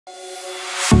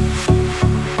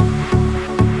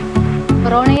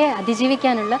കൊറോണയെ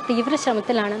അതിജീവിക്കാനുള്ള തീവ്ര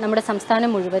ശ്രമത്തിലാണ് നമ്മുടെ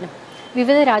സംസ്ഥാനം മുഴുവനും.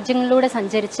 വിവിധ രാജ്യങ്ങളിലൂടെ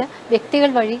സഞ്ചരിച്ച വ്യക്തികൾ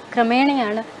വഴി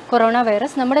ക്രമേണയാണ് കൊറോണ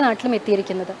വൈറസ് നമ്മുടെ നാട്ടിലും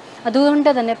എത്തിയിരിക്കുന്നത്. അതുകൊണ്ട്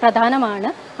തന്നെ പ്രധാനമാണ്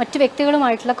മറ്റു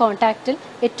വ്യക്തികളുമായിട്ടുള്ള കോൺടാക്റ്റിൽ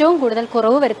ഏറ്റവും കൂടുതൽ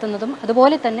കുറവ് വരുത്തുന്നതും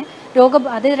അതുപോലെ തന്നെ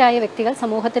രോഗബാധിതരായ വ്യക്തികൾ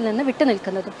സമൂഹത്തിൽ നിന്ന്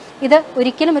വിട്ടുനിൽക്കുന്നതും. ഇത്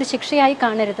ഒരിക്കലും ഒരു ശിക്ഷയായി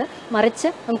കാണരുത്,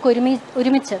 മറിച്ച് നമുക്ക്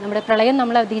ഒരുമിച്ച് നമ്മുടെ പ്രളയം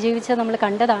നമ്മൾ അതിജീവിച്ച് നമ്മൾ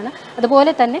കണ്ടതാണ്.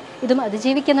 അതുപോലെ തന്നെ ഇതും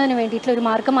അതിജീവിക്കുന്നതിന് വേണ്ടിയിട്ടുള്ള ഒരു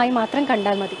മാർഗമായി മാത്രം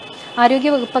കണ്ടാൽ മതി.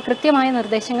 ആരോഗ്യവകുപ്പ് കൃത്യമായ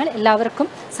നിർദ്ദേശങ്ങൾ എല്ലാവർക്കും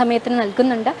സമയത്തിന്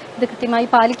നൽകുന്നുണ്ട്. ഇത് കൃത്യമായി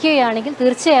പാലിക്കുകയാണെങ്കിൽ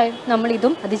തീർച്ചയായും നമ്മൾ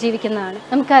ഇതും അതിജീവിക്കുന്നതാണ്.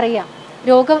 നമുക്കറിയാം,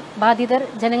 രോഗബാധിതർ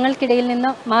ജനങ്ങൾക്കിടയിൽ നിന്ന്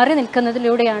മാറി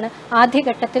നിൽക്കുന്നതിലൂടെയാണ്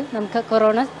ആദ്യഘട്ടത്തിൽ നമുക്ക്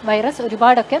കൊറോണ വൈറസ്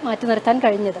ഒരുപാടൊക്കെ മാറ്റി നിർത്താൻ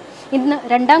കഴിഞ്ഞത്. ഇന്ന്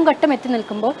രണ്ടാം ഘട്ടം എത്തി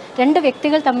നിൽക്കുമ്പോൾ രണ്ട്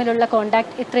വ്യക്തികൾ തമ്മിലുള്ള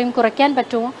കോണ്ടാക്ട് എത്രയും കുറയ്ക്കാൻ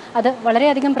പറ്റുമോ അത്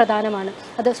വളരെയധികം പ്രധാനമാണ്.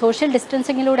 അത് സോഷ്യൽ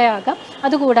ഡിസ്റ്റൻസിങ്ങിലൂടെ ആകാം.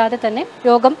 അതുകൂടാതെ തന്നെ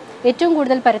രോഗം ഏറ്റവും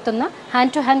കൂടുതൽ പരത്തുന്ന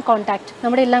ഹാൻഡ് ടു ഹാൻഡ് കോണ്ടാക്ട്,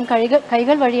 നമ്മുടെ എല്ലാം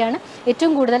കൈകൾ വഴിയാണ്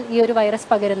ഏറ്റവും കൂടുതൽ ഈ ഒരു വൈറസ്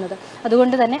പകരുന്നത്.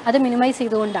 അതുകൊണ്ട് തന്നെ അത് മിനിമൈസ്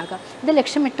ചെയ്തുകൊണ്ടാകാം. ഇത്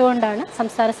ലക്ഷ്യമിട്ടുകൊണ്ടാണ്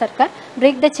സംസ്ഥാന സർക്കാർ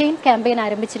ബ്രേക്ക് ദ ചെയിൻ ക്യാമ്പയിൻ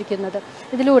ആരംഭിച്ചിരിക്കുന്നത്.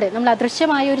 ഇതിലൂടെ നമ്മൾ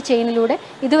അദൃശ്യമായ ഒരു ചെയിനിലൂടെ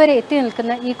ഇതുവരെ എത്തി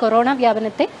നിൽക്കുന്ന ഈ കൊറോണ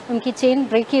വ്യാപനത്തെ നമുക്ക് ഈ ചെയിൻ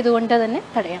ബ്രേക്ക് ചെയ്തുകൊണ്ട് തന്നെ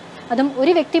തടയാം. അതും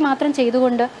ഒരു വ്യക്തി മാത്രം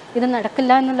ചെയ്തുകൊണ്ട് ഇത്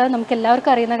നടക്കില്ല എന്നുള്ളത് നമുക്ക്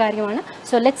എല്ലാവർക്കും അറിയുന്ന കാര്യമാണ്.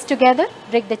 So let's together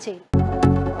break the chain.